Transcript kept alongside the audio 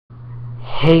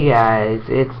Hey guys,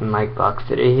 it's Mike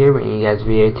Boxer here bringing you guys a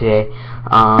video today.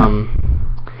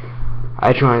 I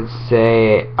just wanted to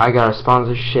say I got a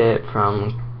sponsorship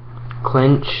from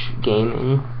Clinch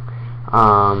Gaming.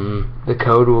 The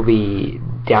code will be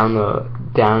down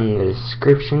in the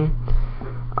description.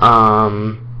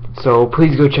 So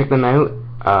please go check them out.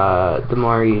 The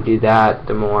more you do that,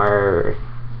 the more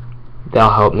they'll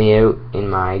help me out in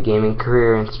my gaming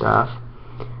career and stuff.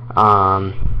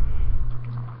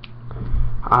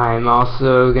 I'm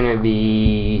also going to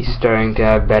be starting to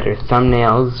have better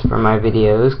thumbnails for my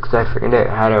videos because I figured out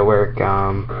how to work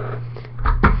an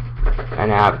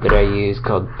app that I use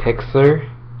called Pixlr.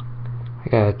 I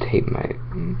gotta tape my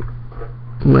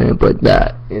lamp like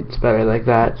that. It's better like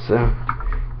that, so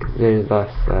cause there's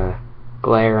less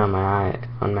glare on my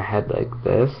head like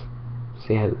this.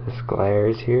 See how this glare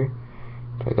is here?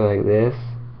 If I go like this,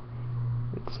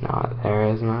 it's not there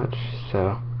as much,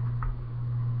 so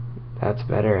that's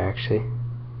better actually.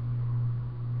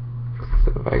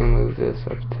 So if I can move this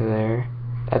up to there,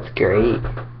 that's great.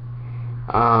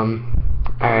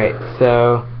 Alright,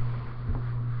 so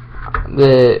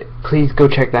please go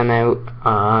check them out.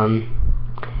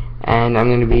 And I'm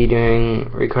going to be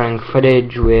recording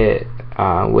footage with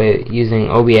using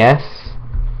OBS,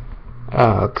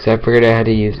 because I figured out how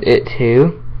to use it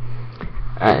too.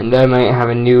 And I might have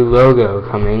a new logo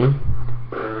coming.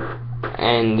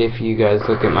 And if you guys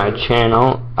look at my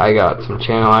channel, I got some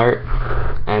channel art,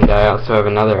 and I also have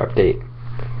another update.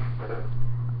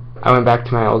 I went back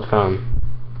to my old phone.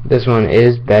 This one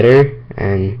is better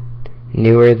and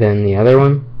newer than the other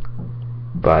one,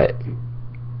 but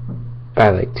by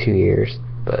like 2 years.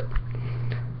 But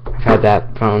I've had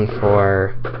that phone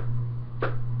for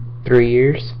 3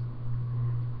 years.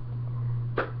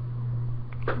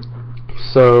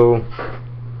 So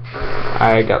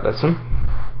I got this one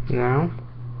now.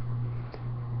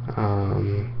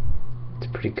 It's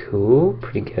pretty cool,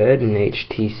 pretty good, in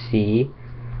HTC.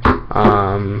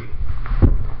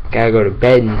 Gotta go to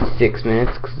bed in 6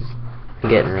 minutes because I'm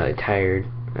getting really tired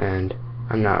and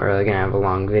I'm not really gonna have a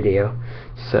long video.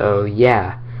 So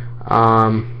yeah,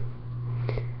 I'm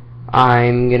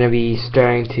gonna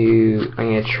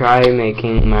try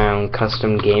making my own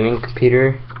custom gaming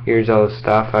computer. Here's all the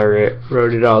stuff. I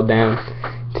wrote it all down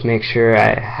to make sure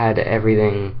I had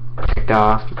everything checked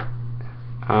off.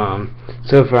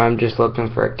 So far I'm just looking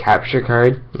for a capture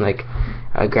card, like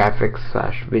a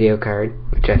graphics/video card,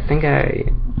 which I think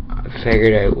I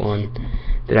figured out one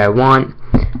that I want,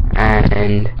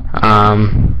 and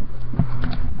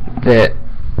that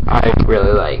I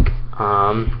really like.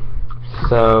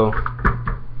 So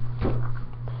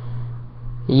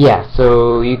yeah,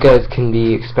 so you guys can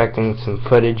be expecting some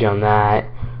footage on that.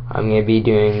 I'm going to be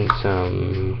doing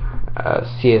some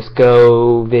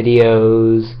CSGO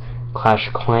videos, Clash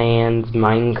of Clans,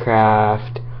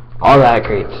 Minecraft, all that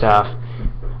great stuff.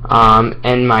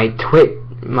 And my Twitch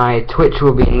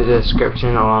will be in the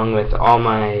description along with all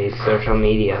my social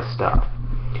media stuff.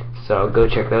 So go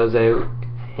check those out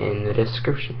in the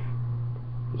description.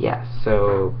 Yeah,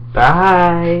 so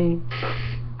bye!